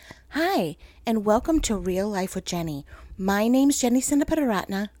Hi, and welcome to Real Life with Jenny. My name's Jenny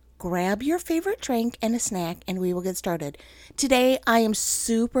Sinaparatna. Grab your favorite drink and a snack, and we will get started. Today, I am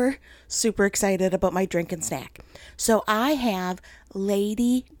super excited about my drink and snack. So I have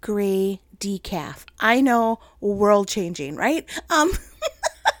Lady Grey Decaf. I know, world-changing, right?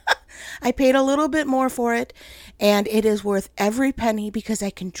 I paid a little bit more for it, and it is worth every penny because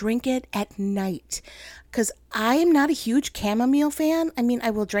I can drink it at night. Because I am not a huge chamomile fan. I mean, I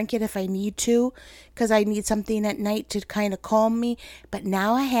will drink it if I need to because I need something at night to kind of calm me. But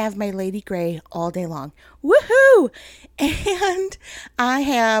now I have my Lady Grey all day long. Woohoo! And I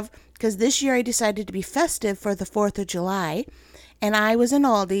have, because this year I decided to be festive for the 4th of July. And I was in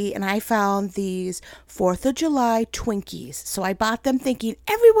Aldi and I found these 4th of July Twinkies. So I bought them thinking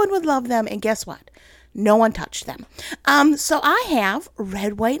everyone would love them. And guess what? No one touched them. So I have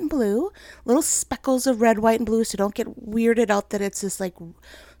red, white, and blue, little speckles of red, white, and blue. So don't get weirded out that it's this like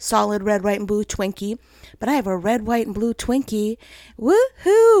solid red, white, and blue Twinkie. But I have a red, white, and blue Twinkie.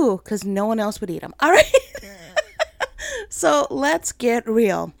 Woohoo! Because no one else would eat them. All right. So let's get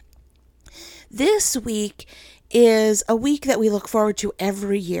real. This week is a week that we look forward to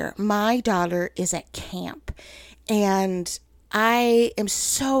every year. My daughter is at camp, and I am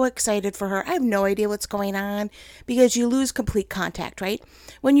so excited for her. I have no idea what's going on because you lose complete contact, right?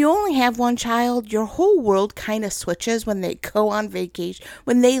 When you only have one child, your whole world kind of switches when they go on vacation,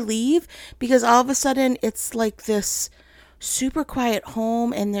 when they leave, because all of a sudden it's like this super quiet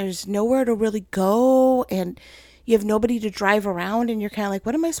home and there's nowhere to really go, and you have nobody to drive around, and you're kind of like,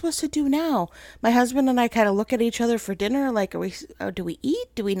 what am I supposed to do now? My husband and I kind of look at each other for dinner, like, do we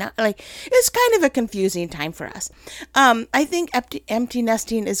eat? Do we not? Like, it's kind of a confusing time for us. I think empty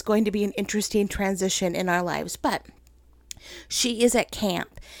nesting is going to be an interesting transition in our lives, but she is at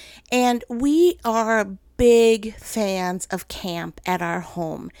camp, and we are big fans of camp at our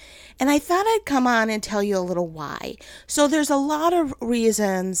home. And I thought I'd come on and tell you a little why. So there's a lot of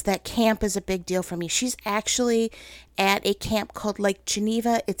reasons that camp is a big deal for me. She's actually at a camp called Lake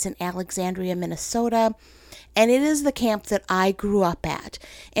Geneva. It's in Alexandria, Minnesota. And it is the camp that I grew up at.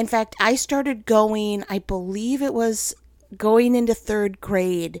 In fact, I started going, I believe it was going into 3rd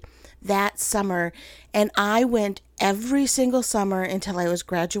grade that summer, and I went every single summer until I was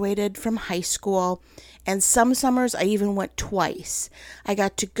graduated from high school. And some summers I even went twice. I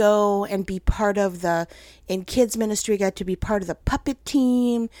got to go and be part of in kids ministry, got to be part of the puppet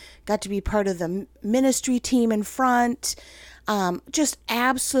team, got to be part of the ministry team in front. Just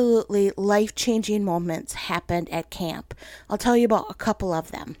absolutely life-changing moments happened at camp. I'll tell you about a couple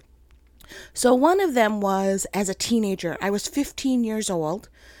of them. So one of them was as a teenager. I was 15 years old.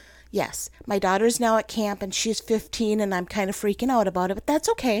 Yes, my daughter's now at camp and she's 15 and I'm kind of freaking out about it, but that's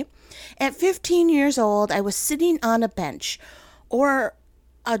okay. At 15 years old, I was sitting on a bench, or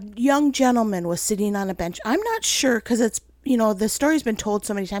a young gentleman was sitting on a bench. I'm not sure because it's, the story's been told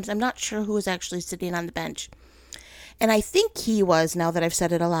so many times. I'm not sure who was actually sitting on the bench. And I think he was, now that I've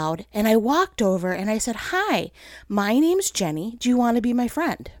said it aloud. And I walked over and I said, "Hi, my name's Jenny. Do you want to be my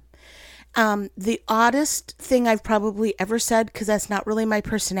friend?" The oddest thing I've probably ever said, because that's not really my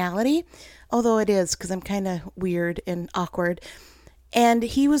personality, although it is, because I'm kind of weird and awkward. And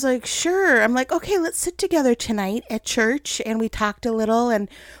he was like, "Sure." I'm like, "Okay, let's sit together tonight at church." And we talked a little and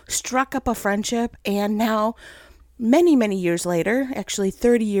struck up a friendship. And now, many years later, actually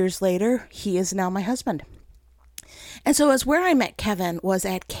 30 years later, he is now my husband. And so it's where I met Kevin, was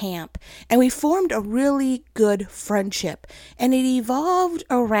at camp, and we formed a really good friendship, and it evolved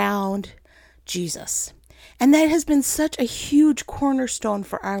around Jesus. And that has been such a huge cornerstone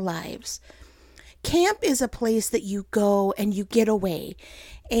for our lives. Camp is a place that you go and you get away.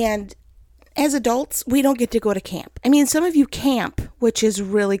 And as adults, we don't get to go to camp. I mean, some of you camp, which is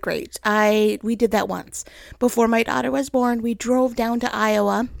really great. We did that once. Before my daughter was born, we drove down to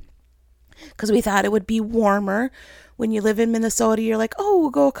Iowa because we thought it would be warmer. When you live in Minnesota, you're like, oh,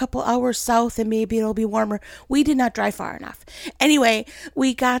 we'll go a couple hours south and maybe it'll be warmer. We did not drive far enough. Anyway,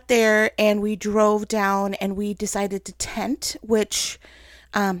 we got there and we drove down and we decided to tent, which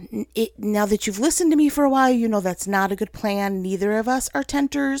now that you've listened to me for a while, you know that's not a good plan. Neither of us are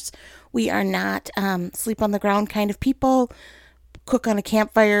tenters. We are not sleep on the ground kind of people, cook on a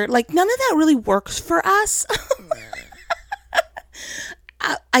campfire. Like, none of that really works for us.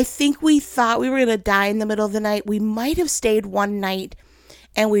 I think we thought we were going to die in the middle of the night. We might have stayed one night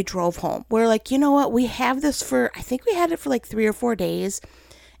and we drove home. We're like, you know what? We have this I think we had it for like 3 or 4 days.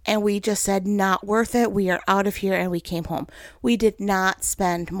 And we just said, not worth it. We are out of here. And we came home. We did not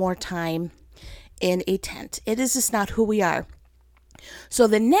spend more time in a tent. It is just not who we are. So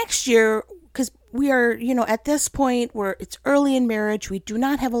the next year, because we are, at this point where it's early in marriage, we do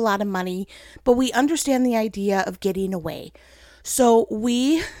not have a lot of money, but we understand the idea of getting away. So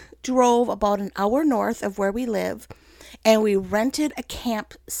we drove about an hour north of where we live, and we rented a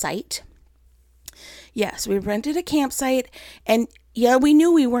campsite. Yes, we rented a campsite, and yeah, we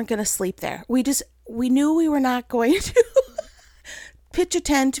knew we weren't going to sleep there. We knew we were not going to pitch a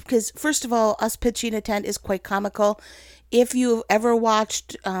tent, because first of all, us pitching a tent is quite comical. If you've ever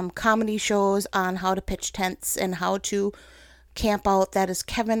watched comedy shows on how to pitch tents and how to camp out, that is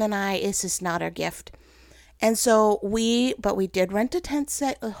Kevin and I. It's just not our gift. And so we did rent a tent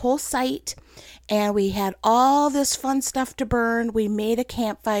set, a whole site, and we had all this fun stuff to burn. We made a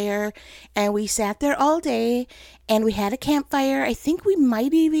campfire, and we sat there all day, and we had a campfire. I think we might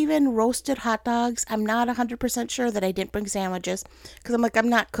have even roasted hot dogs. I'm not 100% sure that I didn't bring sandwiches, because I'm like, I'm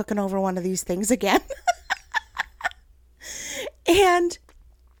not cooking over one of these things again. And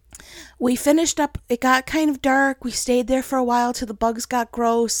we finished up, it got kind of dark. We stayed there for a while till the bugs got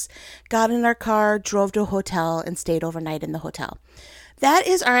gross, got in our car, drove to a hotel, and stayed overnight in the hotel. That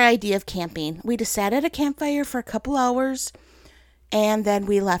is our idea of camping. We just sat at a campfire for a couple hours, and then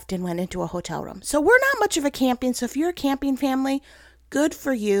we left and went into a hotel room. So we're not much of a camping, so if you're a camping family, good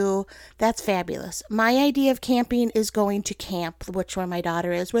for you. That's fabulous. My idea of camping is going to camp, which where my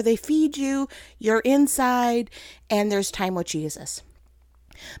daughter is, where they feed you, you're inside, and there's time with Jesus.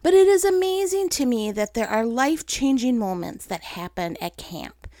 But it is amazing to me that there are life-changing moments that happen at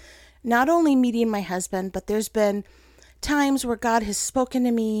camp. Not only meeting my husband, but there's been times where God has spoken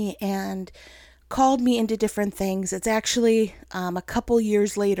to me and called me into different things. It's actually a couple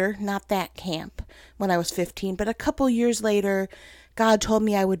years later, not that camp when I was 15, but a couple years later, God told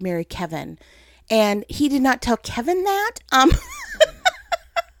me I would marry Kevin. And he did not tell Kevin that.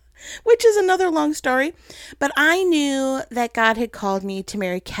 Which is another long story. But I knew that God had called me to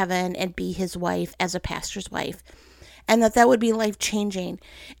marry Kevin and be his wife as a pastor's wife, and that would be life-changing.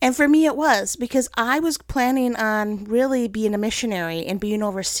 And for me it was, because I was planning on really being a missionary and being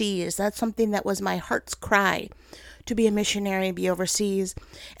overseas. That's something that was my heart's cry, to be a missionary and be overseas.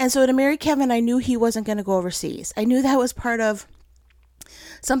 And so to marry Kevin, I knew he wasn't going to go overseas. I knew that was part of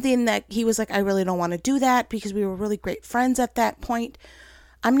something that he was like, I really don't want to do that, because we were really great friends at that point.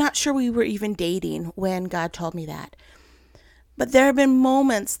 I'm not sure we were even dating when God told me that. But there have been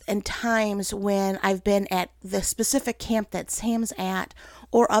moments and times when I've been at the specific camp that Sam's at,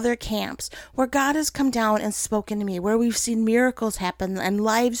 or other camps, where God has come down and spoken to me, where we've seen miracles happen and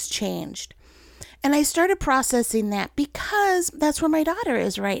lives changed. And I started processing that, because that's where my daughter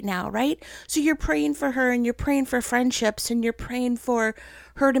is right now, right? So you're praying for her, and you're praying for friendships, and you're praying for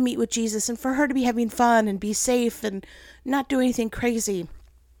her to meet with Jesus, and for her to be having fun and be safe and not do anything crazy.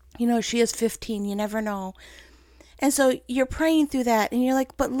 She is 15, you never know. And so you're praying through that, and you're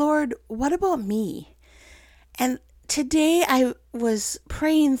like, but Lord, what about me? And today I was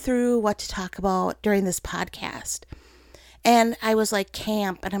praying through what to talk about during this podcast. And I was like,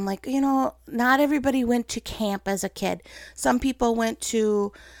 camp. And I'm like, not everybody went to camp as a kid. Some people went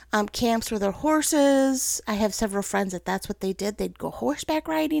to camps with their horses. I have several friends that's what they did. They'd go horseback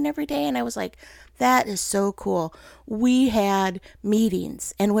riding every day. And I was like, that is so cool. We had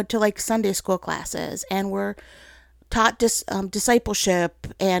meetings and went to like Sunday school classes, and were taught discipleship,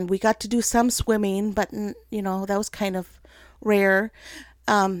 and we got to do some swimming, but that was kind of rare.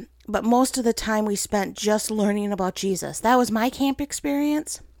 But most of the time we spent just learning about Jesus. That was my camp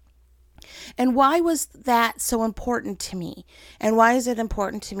experience. And why was that so important to me? And why is it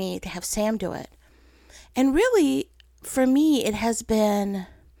important to me to have Sam do it? And really, for me, it has been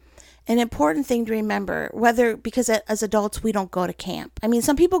an important thing to remember, because as adults, we don't go to camp. I mean,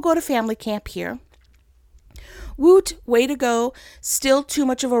 some people go to family camp here. Woot, way to go. Still too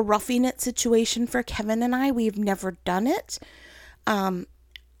much of a roughing it situation for Kevin and I. We've never done it.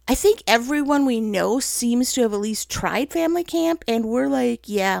 I think everyone we know seems to have at least tried family camp, and we're like,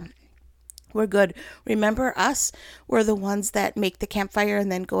 yeah, we're good. Remember us? We're the ones that make the campfire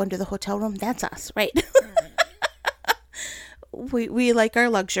and then go into the hotel room. That's us, right? We like our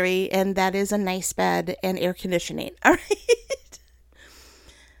luxury, and that is a nice bed and air conditioning. All right.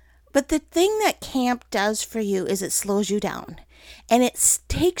 But the thing that camp does for you is it slows you down, and it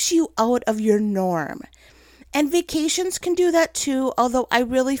takes you out of your norm. And vacations can do that too, although I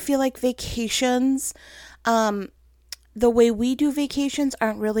really feel like vacations, the way we do vacations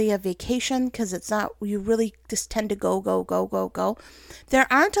aren't really a vacation, because it's not, you really just tend to go. There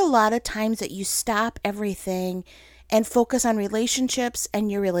aren't a lot of times that you stop everything and focus on relationships and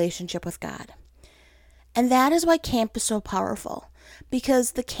your relationship with God. And that is why camp is so powerful,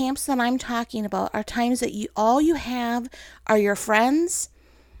 because the camps that I'm talking about are times that all you have are your friends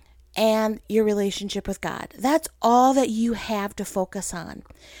and your relationship with God. That's all that you have to focus on.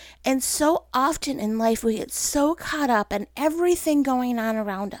 And so often in life, we get so caught up in everything going on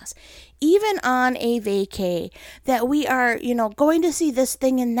around us, even on a vacay, that we are, going to see this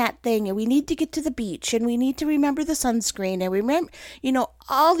thing and that thing, and we need to get to the beach, and we need to remember the sunscreen, and remember,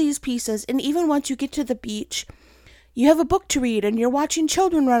 all these pieces. And even once you get to the beach, you have a book to read, and you're watching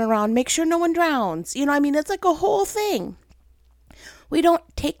children run around, make sure no one drowns. It's like a whole thing. We don't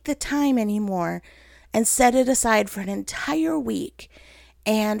take the time anymore and set it aside for an entire week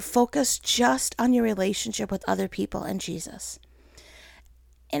and focus just on your relationship with other people and Jesus.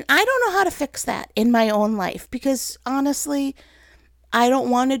 And I don't know how to fix that in my own life, because honestly, I don't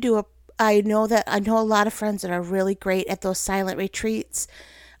want to do I know a lot of friends that are really great at those silent retreats.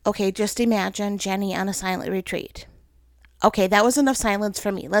 Okay, just imagine Jenny on a silent retreat. Okay, that was enough silence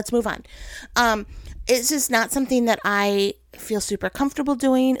for me. Let's move on. It's just not something that I feel super comfortable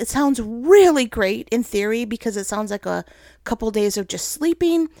doing. It sounds really great in theory, because it sounds like a couple days of just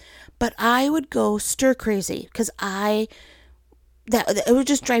sleeping, but I would go stir crazy, because it would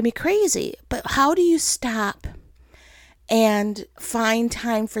just drive me crazy. But how do you stop and find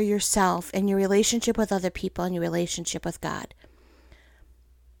time for yourself and your relationship with other people and your relationship with God?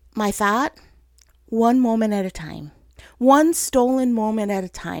 My thought, one moment at a time. One stolen moment at a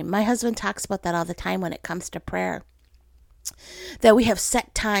time. My husband talks about that all the time when it comes to prayer. That we have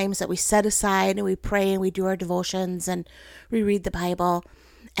set times that we set aside, and we pray, and we do our devotions, and we read the Bible.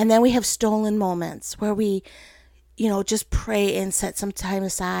 And then we have stolen moments where we, just pray and set some time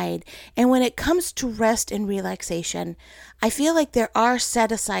aside. And when it comes to rest and relaxation, I feel like there are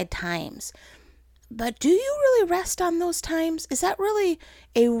set aside times. But do you really rest on those times? Is that really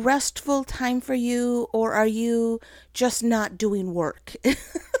a restful time for you, or are you just not doing work?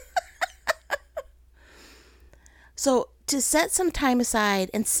 So to set some time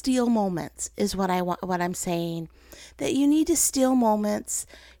aside and steal moments is what I'm saying. That you need to steal moments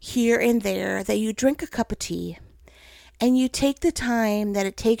here and there, that you drink a cup of tea, and you take the time that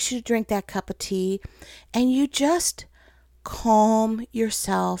it takes you to drink that cup of tea, and you just calm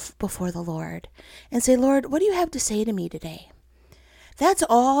yourself before the Lord and say, Lord, what do you have to say to me today? That's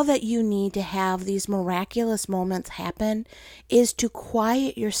all that you need to have these miraculous moments happen, is to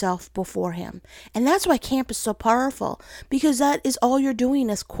quiet yourself before Him. And that's why camp is so powerful, because that is all you're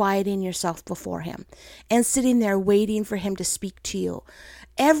doing, is quieting yourself before Him and sitting there waiting for Him to speak to you.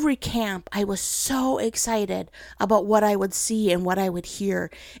 Every camp, I was so excited about what I would see and what I would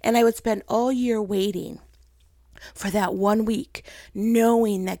hear. And I would spend all year waiting for that 1 week,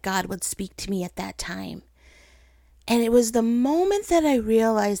 knowing that God would speak to me at that time. And it was the moment that I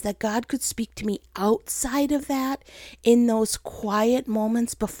realized that God could speak to me outside of that, in those quiet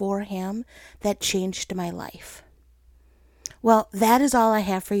moments before Him, that changed my life. Well, that is all I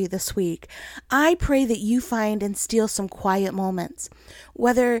have for you this week. I pray that you find and steal some quiet moments,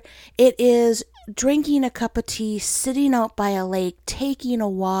 whether it is drinking a cup of tea, sitting out by a lake, taking a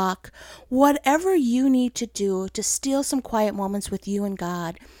walk, whatever you need to do to steal some quiet moments with you and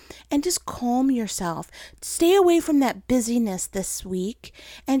God, and just calm yourself. Stay away from that busyness this week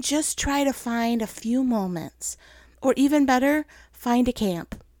and just try to find a few moments, or even better, find a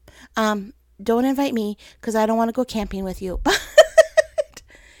camp. Don't invite me, because I don't want to go camping with you. But,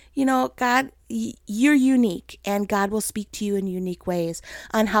 God, you're unique, and God will speak to you in unique ways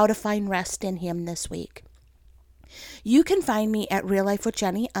on how to find rest in Him this week. You can find me at Real Life with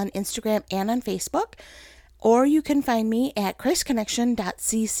Jenny on Instagram and on Facebook, or you can find me at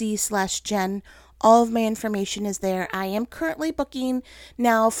christconnection.cc/Jen. All of my information is there. I am currently booking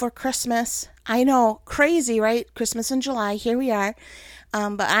now for Christmas. I know, crazy, right? Christmas in July. Here we are.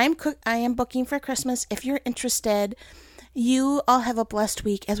 But I am booking for Christmas. If you're interested, you all have a blessed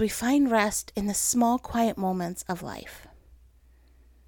week as we find rest in the small, quiet moments of life.